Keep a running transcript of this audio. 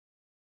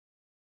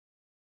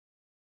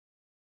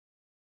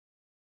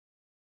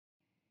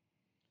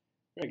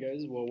Alright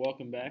guys, well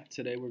welcome back.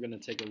 Today we're going to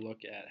take a look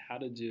at how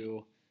to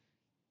do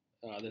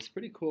this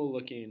pretty cool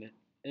looking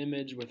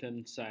image within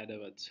inside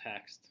of a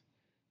text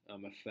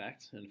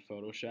effect in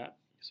Photoshop.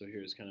 So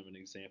here's kind of an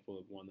example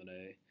of one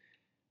that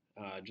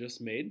I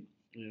just made.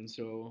 And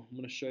so I'm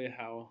going to show you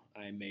how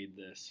I made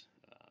this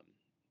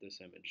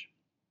image.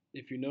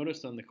 If you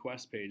noticed on the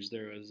quest page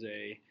there is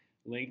a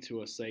link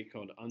to a site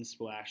called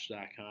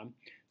unsplash.com.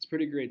 It's a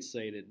pretty great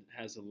site. It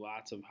has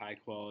lots of high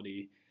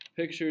quality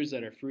pictures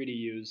that are free to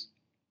use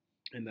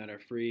and that are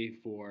free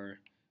for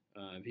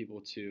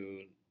people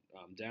to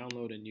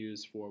download and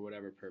use for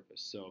whatever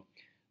purpose. So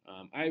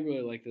I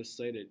really like this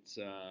site. It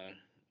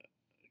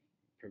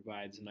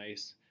provides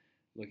nice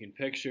looking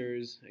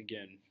pictures.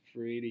 Again,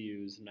 free to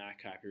use, not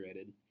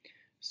copyrighted.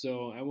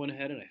 So I went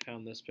ahead and I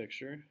found this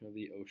picture of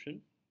the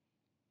ocean.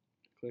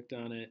 Clicked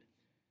on it.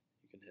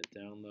 You can hit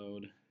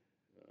download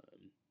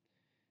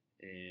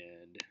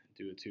and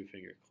do a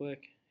two-finger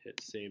click.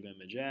 Hit save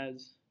image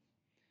as.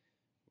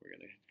 We're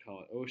going to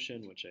call it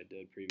ocean, which I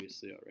did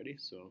previously already.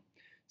 So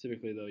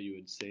typically though you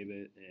would save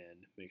it and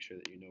make sure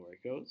that you know where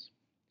it goes.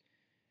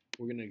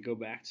 We're going to go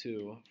back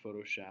to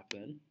Photoshop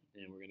then,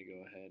 and we're going to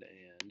go ahead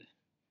and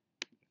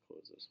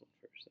close this one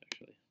first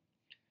actually.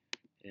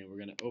 And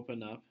we're going to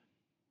open up,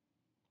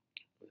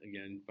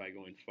 again by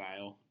going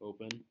File,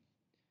 Open,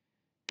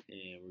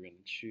 and we're going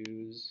to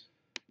choose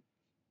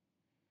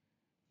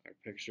our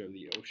picture of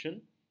the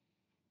ocean.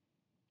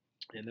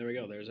 And there we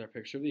go, there's our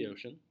picture of the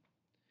ocean.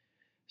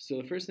 So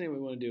the first thing we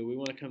want to do, we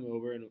want to come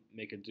over and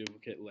make a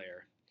duplicate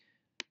layer.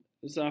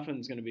 This often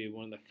is going to be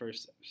one of the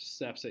first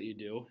steps that you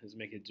do, is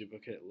make a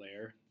duplicate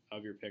layer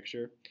of your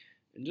picture.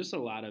 And just a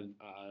lot of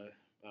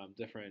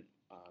different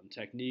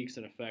techniques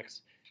and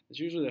effects. It's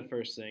usually the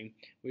first thing.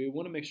 We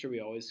want to make sure we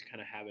always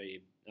kind of have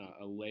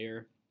a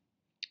layer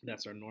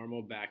that's our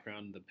normal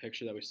background, the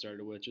picture that we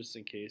started with, just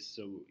in case,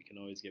 so we can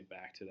always get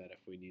back to that if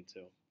we need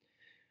to.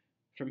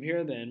 From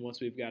here then,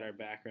 once we've got our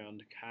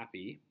background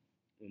copy,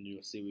 and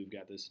you'll see we've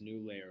got this new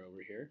layer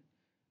over here.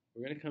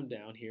 We're going to come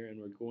down here and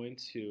we're going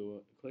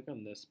to click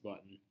on this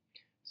button.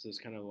 So it's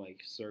kind of like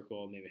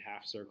circle, maybe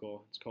half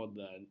circle. It's called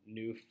the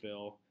new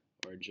fill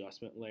or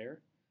adjustment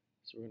layer.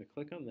 So we're going to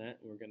click on that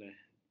and we're going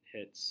to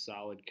hit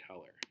solid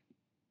color.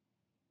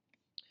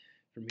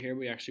 From here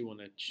we actually want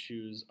to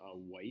choose a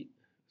white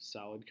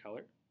solid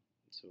color.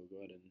 So we'll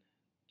go ahead and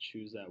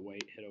choose that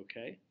white, hit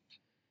OK.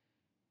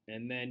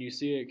 And then you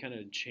see it kind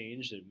of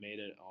changed. It made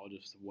it all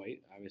just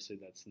white. Obviously,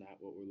 that's not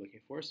what we're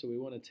looking for. So we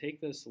want to take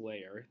this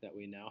layer that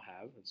we now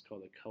have. It's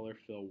called a Color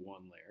Fill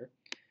 1 layer.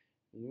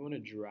 And we want to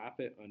drop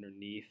it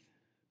underneath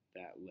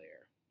that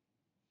layer.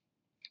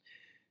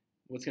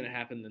 What's going to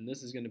happen then,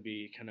 this is going to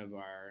be kind of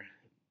our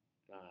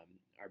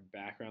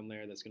background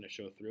layer that's going to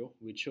show through.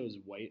 We chose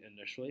white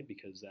initially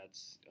because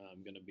that's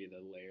going to be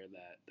the layer,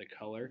 the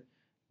color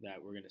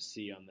that we're going to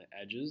see on the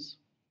edges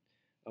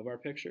of our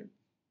picture.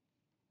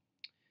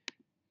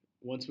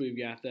 Once we've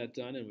got that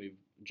done and we've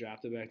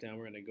dropped it back down,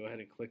 we're going to go ahead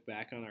and click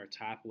back on our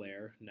top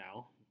layer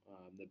now,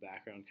 the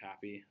background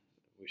copy.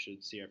 We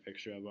should see our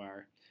picture of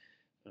our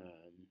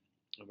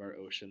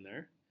ocean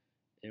there.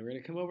 And we're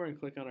going to come over and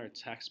click on our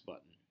text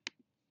button.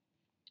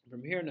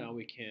 From here now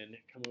we can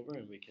come over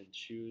and we can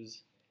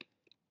choose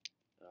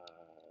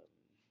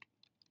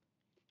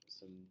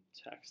some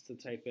text to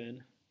type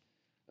in.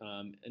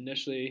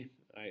 Initially,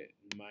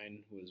 mine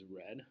was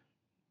red.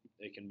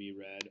 It can be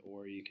red,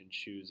 or you can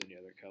choose any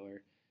other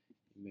color.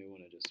 You may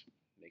want to just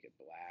make it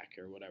black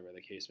or whatever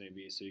the case may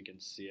be so you can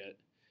see it.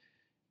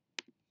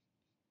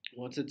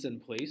 Once it's in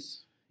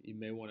place, you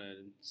may want to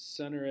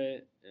center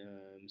it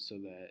so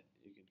that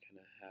you can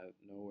kind of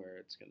know where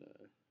it's going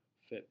to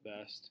fit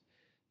best.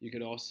 You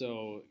could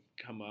also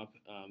come up,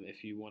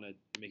 if you want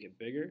to make it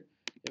bigger,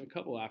 you have a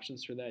couple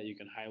options for that. You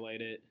can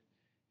highlight it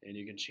and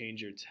you can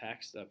change your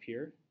text up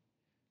here.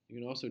 You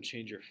can also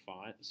change your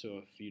font,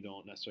 so if you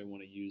don't necessarily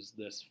want to use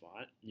this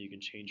font, you can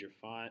change your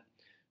font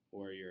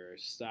or your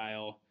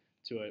style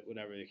to it,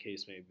 whatever the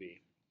case may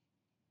be.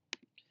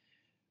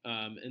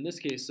 In this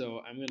case,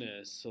 so I'm going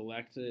to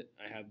select it.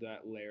 I have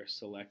that layer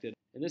selected.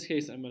 In this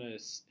case, I'm going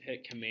to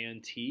hit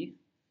Command T,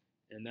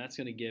 and that's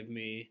going to give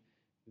me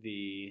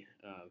the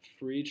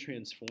free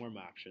transform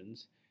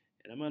options.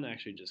 And I'm going to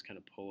actually just kind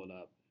of pull it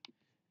up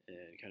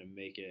and kind of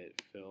make it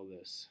fill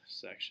this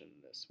section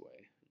this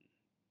way.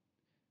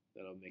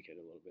 That'll make it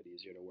a little bit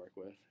easier to work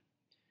with.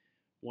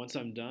 Once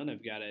I'm done,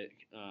 I've got it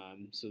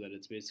so that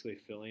it's basically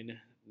filling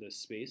this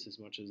space as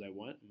much as I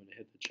want. I'm going to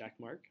hit the check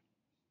mark.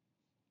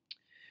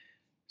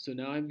 So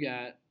now I've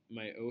got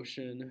my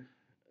ocean.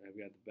 I've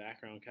got the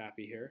background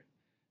copy here.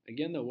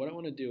 Again, though, what I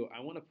want to do, I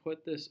want to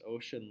put this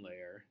ocean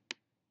layer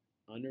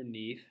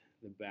underneath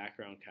the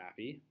background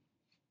copy.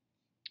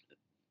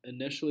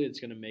 Initially, it's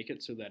going to make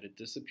it so that it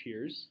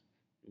disappears.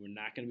 We're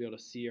not going to be able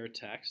to see our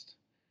text.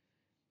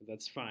 But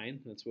that's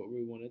fine. That's what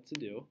we wanted to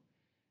do.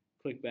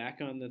 Click back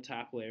on the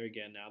top layer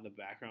again, now the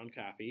background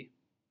copy.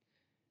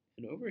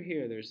 And over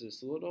here, there's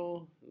this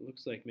little, it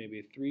looks like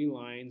maybe 3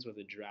 lines with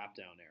a drop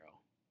down arrow.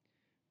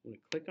 I'm going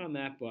to click on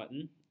that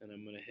button and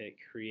I'm going to hit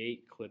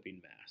Create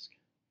Clipping Mask.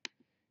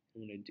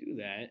 And when I do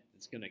that,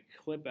 it's going to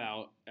clip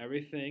out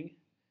everything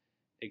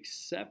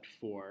except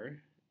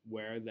for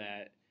where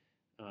that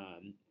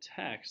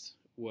text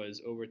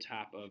was over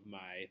top of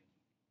my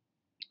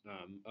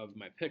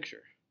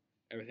picture.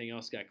 Everything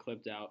else got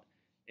clipped out,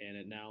 and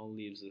it now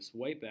leaves this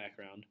white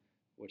background,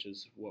 which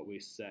is what we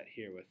set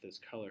here with this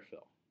color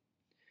fill.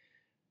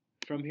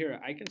 From here,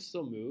 I can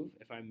still move.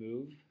 If I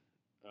move,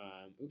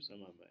 oops,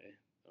 I'm on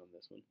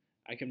this one.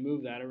 I can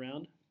move that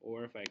around,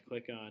 or if I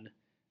click on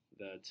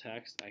the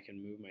text, I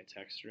can move my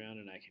text around,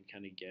 and I can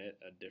kind of get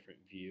a different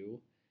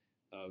view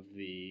of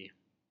the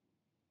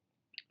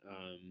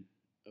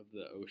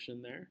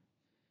ocean there.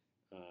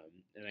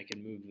 And I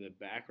can move the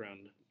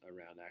background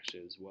around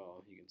actually as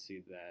well. You can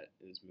see that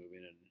is moving,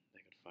 and I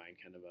can find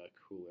kind of a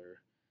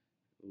cooler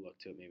look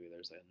to it. Maybe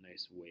there's a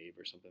nice wave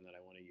or something that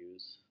I want to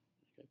use.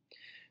 Okay.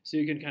 So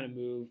you can kind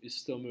of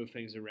still move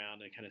things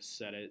around and kind of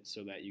set it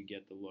so that you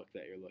get the look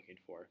that you're looking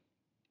for.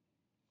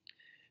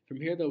 From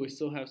here, though, we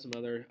still have some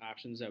other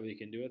options that we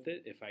can do with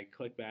it. If I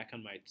click back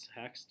on my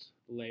text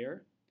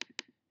layer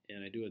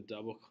and I do a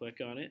double click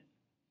on it,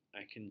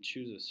 I can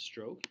choose a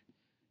stroke.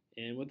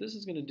 And what this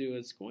is going to do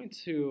is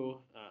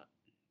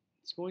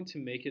it's going to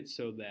make it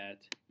so that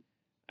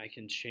I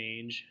can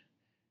change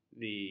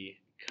the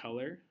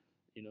color.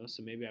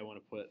 So maybe I want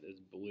to put this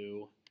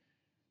blue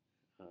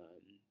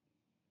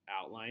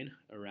outline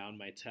around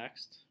my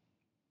text.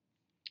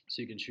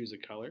 So you can choose a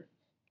color,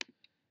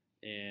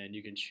 and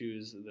you can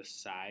choose the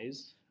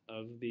size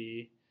of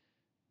the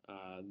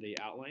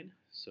outline.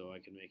 So I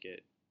can make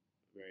it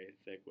very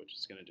thick, which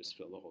is going to just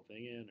fill the whole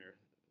thing in, or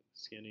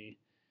skinny,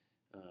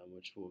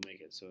 which will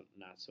make it so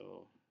not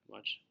so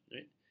much,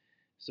 right?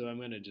 So I'm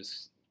going to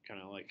just kind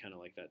of like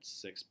that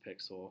 6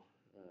 pixel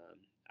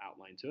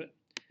outline to it.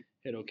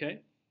 Hit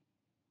OK.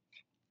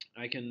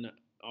 I can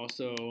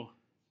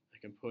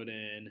put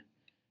in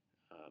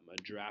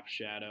a drop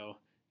shadow.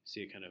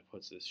 See, it kind of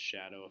puts this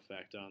shadow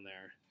effect on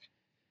there.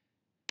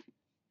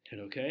 Hit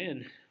OK,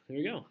 and there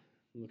we go.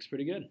 It looks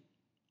pretty good.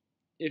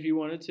 If you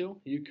wanted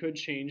to, you could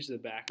change the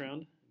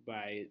background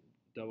by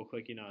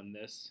double-clicking on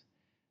this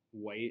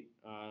white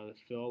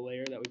fill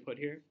layer that we put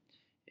here,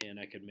 and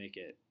I could make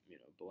it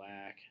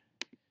black.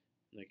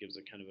 And that gives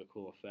it kind of a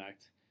cool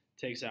effect.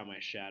 Takes out my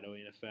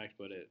shadowing effect,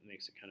 but it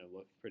makes it kind of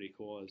look pretty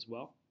cool as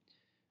well.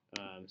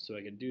 So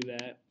I can do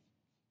that.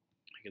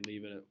 I can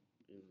leave it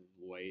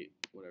white,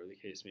 whatever the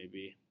case may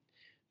be,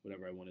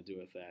 whatever I want to do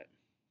with that.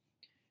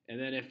 And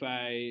then if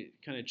I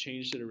kind of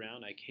changed it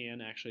around, I can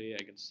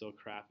still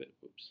crop it.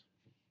 Oops.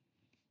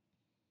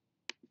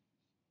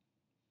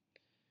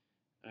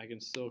 I can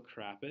still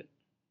crop it.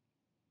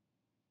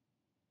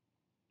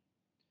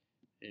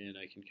 And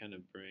I can kind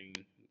of bring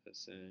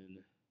this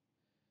in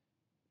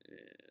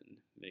and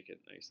make it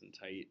nice and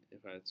tight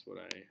if that's what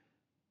I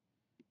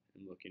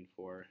am looking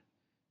for.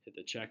 Hit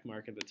the check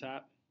mark at the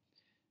top,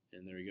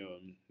 and there we go.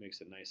 And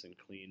makes it nice and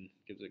clean.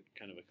 Gives it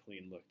kind of a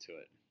clean look to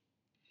it.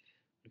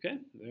 Okay,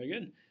 very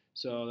good.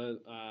 So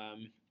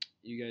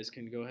you guys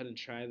can go ahead and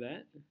try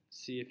that.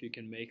 See if you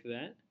can make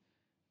that.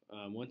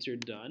 Once you're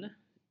done,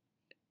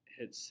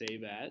 hit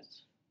Save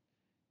As.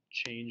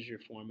 Change your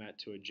format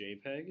to a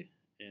JPEG,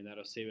 and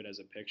that'll save it as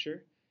a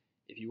picture.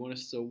 If you want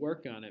to still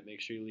work on it,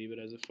 make sure you leave it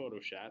as a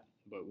Photoshop.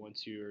 But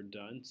once you're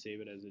done,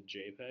 save it as a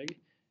JPEG,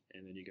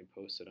 and then you can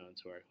post it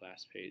onto our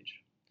class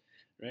page.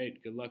 Right,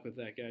 good luck with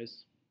that,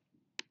 guys.